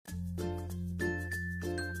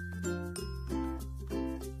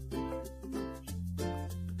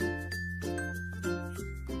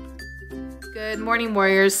Good morning,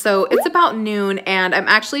 warriors. So it's about noon and I'm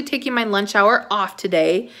actually taking my lunch hour off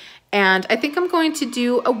today, and I think I'm going to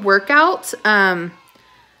do a workout. I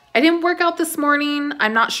didn't work out this morning.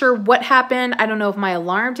 I'm not sure what happened. I don't know if my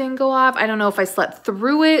alarm didn't go off. I don't know if I slept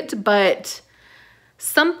through it, but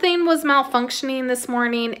something was malfunctioning this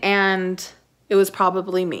morning and it was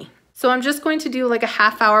probably me. So I'm just going to do like a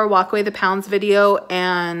half-hour walk away the pounds video,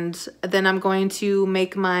 and then I'm going to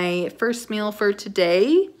make my first meal for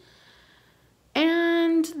today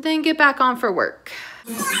and then get back on for work.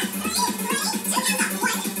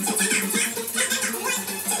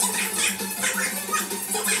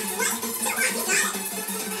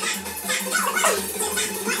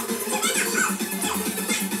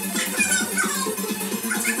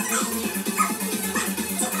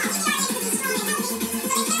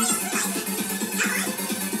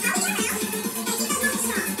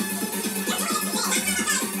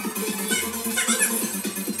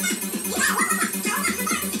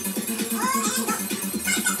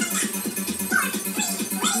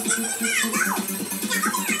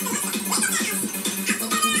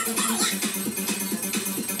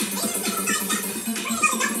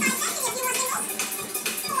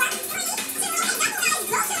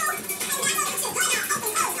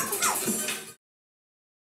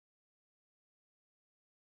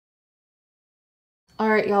 All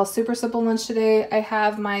right, y'all, super simple lunch today. I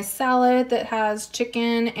have my salad that has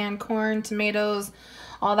chicken and corn, tomatoes,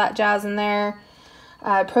 all that jazz in there.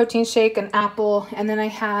 Protein shake, an apple, and then I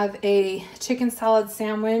have a chicken salad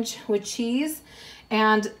sandwich with cheese.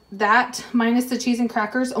 And that, minus the cheese and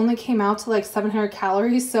crackers, only came out to like 700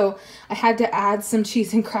 calories. So I had to add some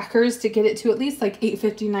cheese and crackers to get it to at least like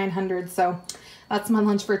 850, 900. So that's my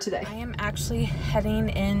lunch for today. I am actually heading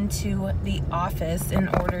into the office in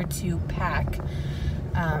order to pack.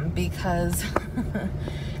 Because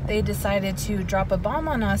they decided to drop a bomb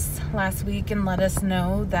on us last week and let us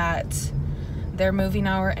know that they're moving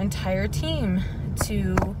our entire team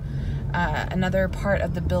to another part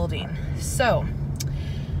of the building. So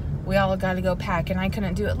we all got to go pack, and I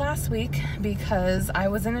couldn't do it last week because I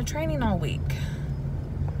was in a training all week.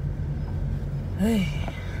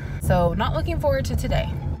 So not looking forward to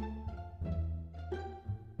today.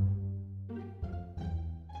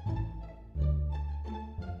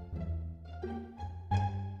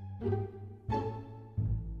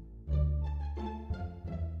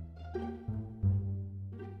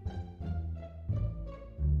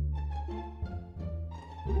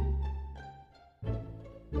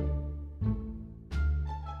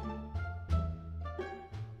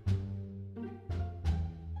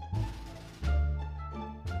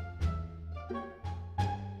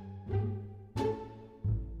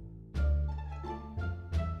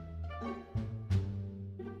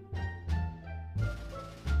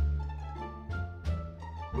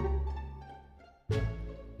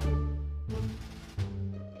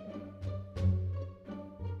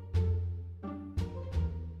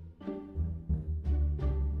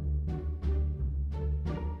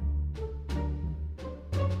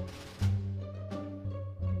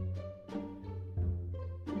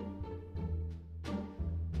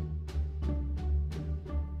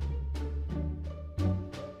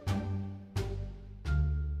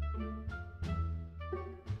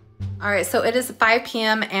 All right, so it is 5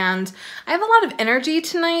 p.m. and I have a lot of energy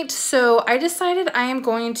tonight, so I decided I am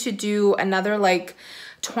going to do another like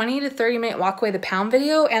 20 to 30 minute walk away the pound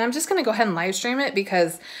video, and I'm just gonna go ahead and live stream it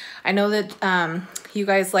because I know that you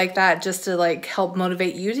guys like that, just to like help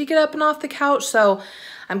motivate you to get up and off the couch. So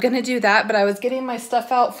I'm gonna do that, but I was getting my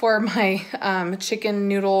stuff out for my chicken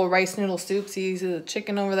noodle, rice noodle soup. See the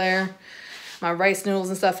chicken over there, my rice noodles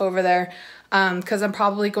and stuff over there. Because I'm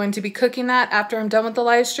probably going to be cooking that after I'm done with the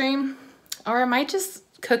live stream, or I might just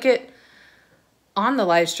cook it on the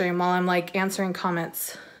live stream while I'm like answering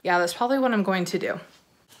comments. Yeah, that's probably what I'm going to do. I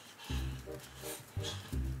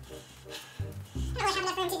don't really have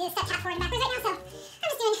enough room to do step, tap, forward, and backwards right now, so I'm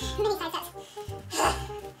just doing mini side steps.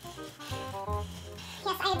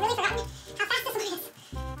 Yes, I had really forgotten how fast this one is.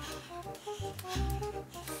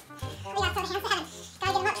 Oh yeah, so the hands to heaven.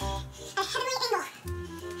 Gotta get them up at a heavenly angle.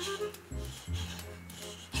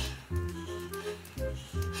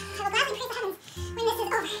 I will gladly praise the heavens when this is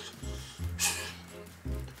over.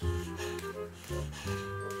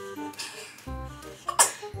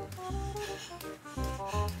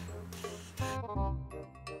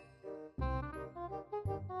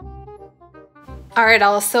 All right,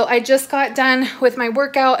 all, so I just got done with my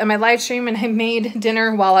workout and my live stream, and I made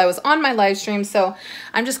dinner while I was on my live stream. So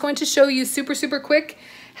I'm just going to show you super, super quick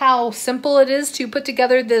how simple it is to put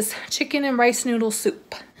together this chicken and rice noodle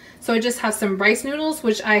soup. So I just have some rice noodles,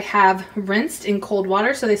 which I have rinsed in cold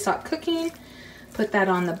water so they stop cooking. Put that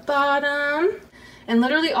on the bottom. And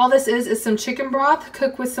literally all this is some chicken broth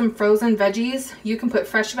cooked with some frozen veggies. You can put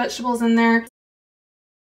fresh vegetables in there.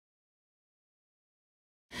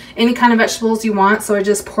 Any kind of vegetables you want. So I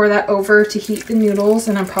just pour that over to heat the noodles,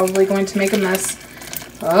 and I'm probably going to make a mess.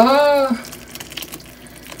 Oh.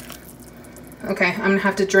 Okay, I'm gonna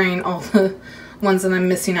have to drain all the ones that I'm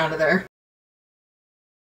missing out of there.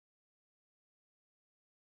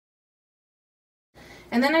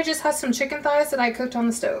 And then I just have some chicken thighs that I cooked on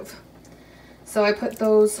the stove. So I put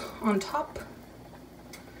those on top.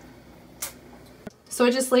 So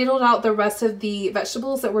I just ladled out the rest of the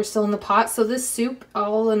vegetables that were still in the pot. So this soup,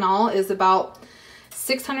 all in all, is about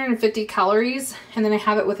 650 calories. And then I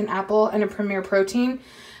have it with an apple and a Premier Protein.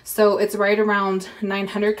 So it's right around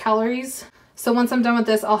 900 calories. So once I'm done with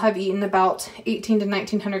this, I'll have eaten about 18 to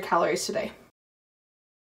 1900 calories today.